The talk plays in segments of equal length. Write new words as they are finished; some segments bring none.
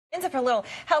And for a little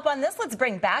help on this, let's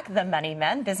bring back the money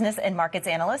men, business and markets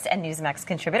analyst and NewsMax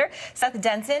contributor, Seth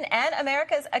Denson, and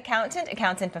America's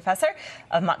accountant professor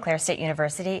of Montclair State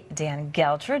University, Dan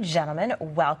Geltrude. Gentlemen,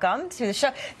 welcome to the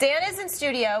show. Dan is in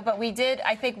studio, but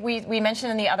I think we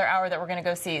mentioned in the other hour that we're going to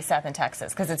go see Seth in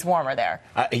Texas because it's warmer there.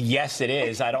 Yes, it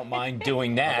is. I don't mind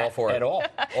doing that I'm all for it. at all.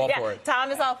 All for it. Tom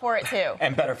is all for it, too.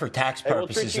 And better for tax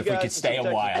purposes if we could stay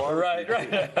a while. Right.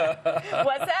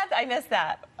 What's that? I missed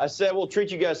that. I said we'll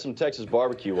treat you guys some Texas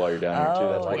barbecue while you're down here,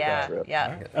 too. That's yeah, trip.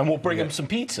 yeah. And we'll bring them some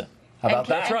pizza. How about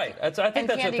that? That's right. I think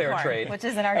that's a fair trade. Which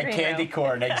is in our green candy room.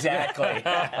 corn, exactly. All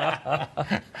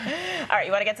right,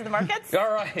 you want to get to the markets?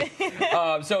 All right.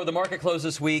 So the market closed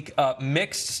this week.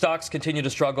 Mixed stocks continue to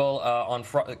struggle on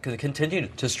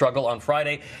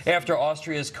Friday after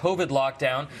Austria's COVID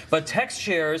lockdown. But tech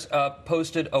shares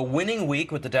posted a winning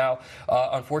week with the Dow,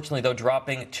 unfortunately, though,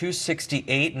 dropping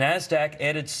 268. NASDAQ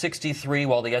added 63,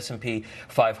 while the S&P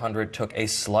 500 took a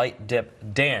slight dip.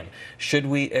 Dan, should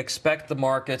we expect the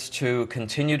markets to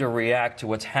continue to react to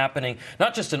what's happening,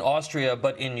 not just in Austria,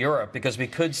 but in Europe, because we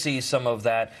could see some of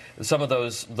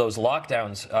those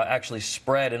lockdowns actually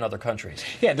spread in other countries?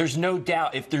 Yeah, there's no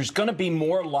doubt. If there's going to be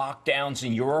more lockdowns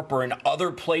in Europe or in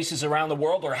other places around the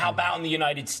world, or how about in the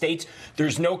United States,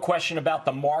 there's no question about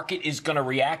the market is going to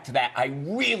react to that. I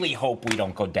really hope we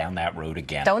don't go down that road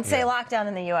again. Don't say lockdown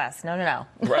in the U.S. No.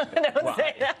 Right. Don't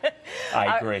say that.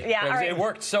 I agree. It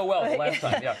worked so well the last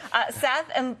time. Yeah.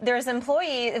 Seth, there's an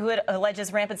employee who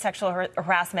alleges rampant sexual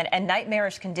harassment and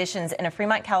nightmarish conditions in a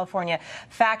Fremont, California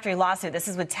factory lawsuit. This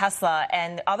is with Tesla,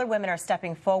 and other women are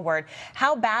stepping forward.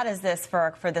 How bad is this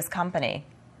for this company?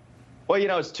 Well,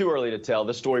 it's too early to tell.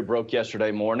 This story broke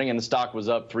yesterday morning, and the stock was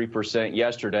up 3%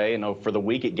 yesterday. And for the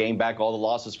week, it gained back all the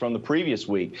losses from the previous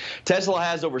week. Tesla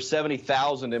has over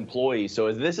 70,000 employees. So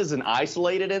if this is an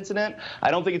isolated incident, I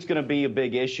don't think it's going to be a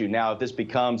big issue. Now, if this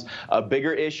becomes a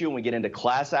bigger issue and we get into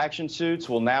class action suits,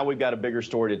 well, now we've got a bigger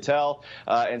story to tell.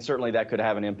 And certainly that could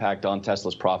have an impact on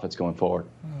Tesla's profits going forward.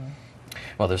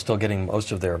 Well, they're still getting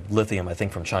most of their lithium, I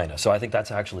think, from China. So I think that's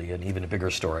actually an even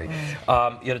bigger story.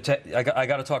 I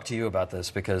got to talk to you about this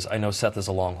because I know Seth is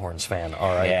a Longhorns fan.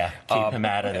 All right. Yeah, keep him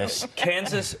out of this.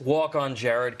 Kansas walk-on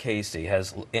Jared Casey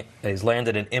has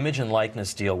landed an image and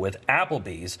likeness deal with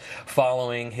Applebee's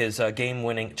following his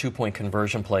game-winning two-point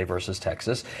conversion play versus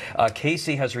Texas.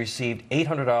 Casey has received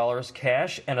 $800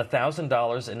 cash and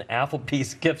 $1,000 in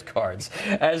Applebee's gift cards.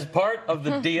 As part of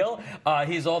the deal,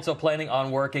 he's also planning on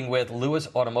working with Lewis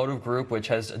Automotive Group, which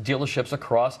has dealerships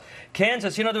across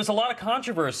Kansas. There's a lot of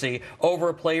controversy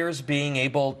over players being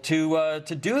able to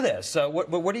do this.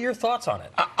 What are your thoughts on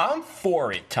it? I'm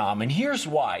for it, Tom, and here's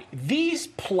why. These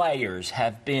players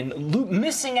have been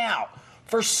missing out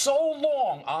for so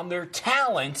long on their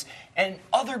talents and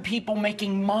other people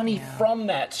making money from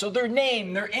that. So their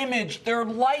name, their image, their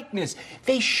likeness,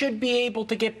 they should be able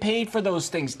to get paid for those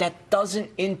things. That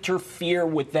doesn't interfere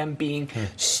with them being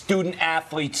student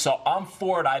athletes. So I'm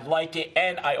for it. I like it.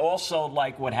 And I also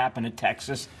like what happened in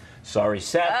Texas. Sorry,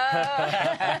 Seth.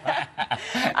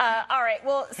 All right.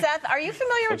 Well, Seth, are you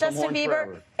familiar with Justin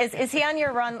Bieber? Is he on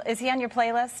your run? Is he on your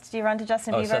playlist? Do you run to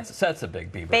Justin Bieber? Seth's a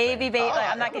big Bieber baby. Oh,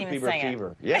 I'm not going to even sing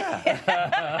Bieber. it.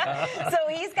 Yeah. So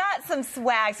he's got some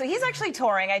swag. So he's actually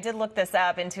touring. I did look this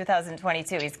up in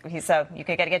 2022. So you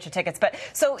got to get your tickets. But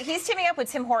so he's teaming up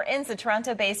with Tim Hortons, the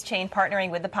Toronto-based chain, partnering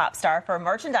with the pop star for a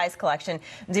merchandise collection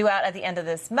due out at the end of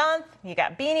this month. You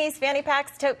got beanies, fanny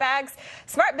packs, tote bags.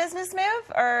 Smart business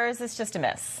move, or is this just a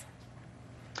miss?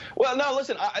 Well, no,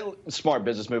 listen, smart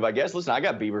business move, I guess. Listen, I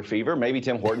got Bieber fever. Maybe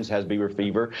Tim Hortons has Bieber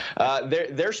fever.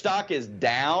 Their stock is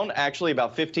down, actually,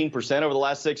 about 15% over the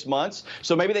last 6 months.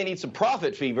 So maybe they need some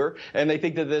profit fever, and they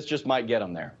think that this just might get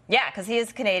them there. Yeah, because he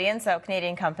is Canadian, so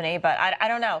Canadian company. But I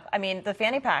don't know. I mean, the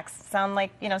fanny packs sound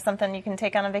like, something you can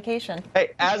take on a vacation.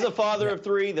 Hey, as a father of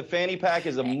three, the fanny pack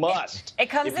is a must. It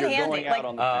comes in handy.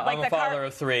 I'm a father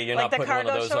of three. You're not putting one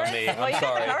of those shorts? on me. Well, I'm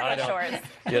sorry. I don't. Shorts.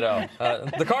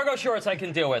 The cargo shorts I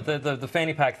can deal with. The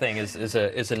fanny pack thing is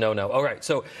a no-no. All right,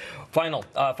 so final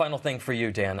thing for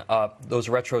you, Dan. Those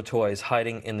retro toys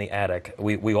hiding in the attic.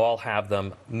 We all have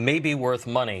them. May be worth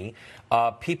money.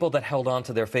 People that held on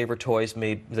to their favorite toys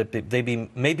may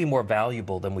be more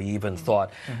valuable than we even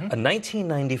thought. A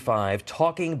 1995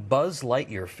 talking Buzz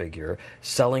Lightyear figure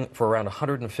selling for around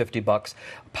 $150.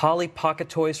 Polly Pocket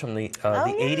toys from the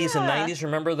 80s and 90s.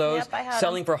 Remember those? Yep, I had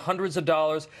selling for hundreds of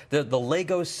dollars. The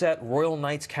Lego set Royal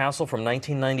Knights Castle from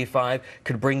 1995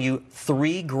 could bring you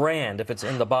 $3 grand if it's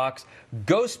in the box.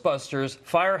 Ghostbusters,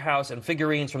 Firehouse, and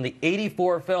figurines from the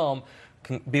 '84 film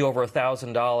can be over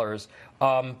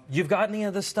 $1,000. You've got any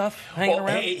of this stuff hanging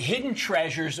around? Hey, hidden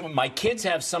treasures. My kids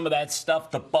have some of that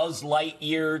stuff, the Buzz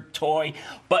Lightyear toy.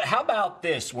 But how about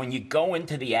this? When you go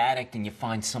into the attic and you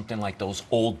find something like those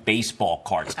old baseball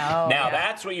cards. Now,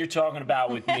 that's what you're talking about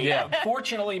with me. Yeah.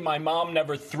 Unfortunately, my mom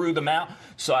never threw them out,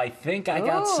 so I think I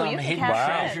got some hidden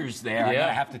treasures there. I'm going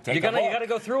to have to take a look. You got to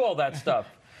go through all that stuff.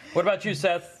 What about you,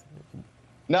 Seth?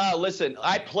 No, listen,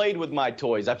 I played with my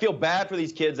toys. I feel bad for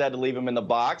these kids that had to leave them in the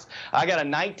box. I got a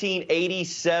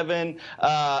 1987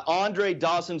 Andre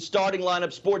Dawson starting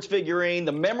lineup sports figurine.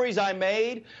 The memories I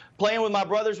made playing with my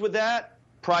brothers with that,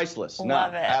 priceless.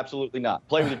 Love it. Absolutely not.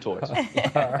 Play with your toys.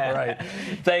 All right.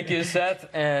 Thank you, Seth,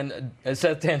 and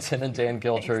Seth Denson and Dan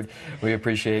Geltrude. We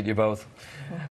appreciate you both.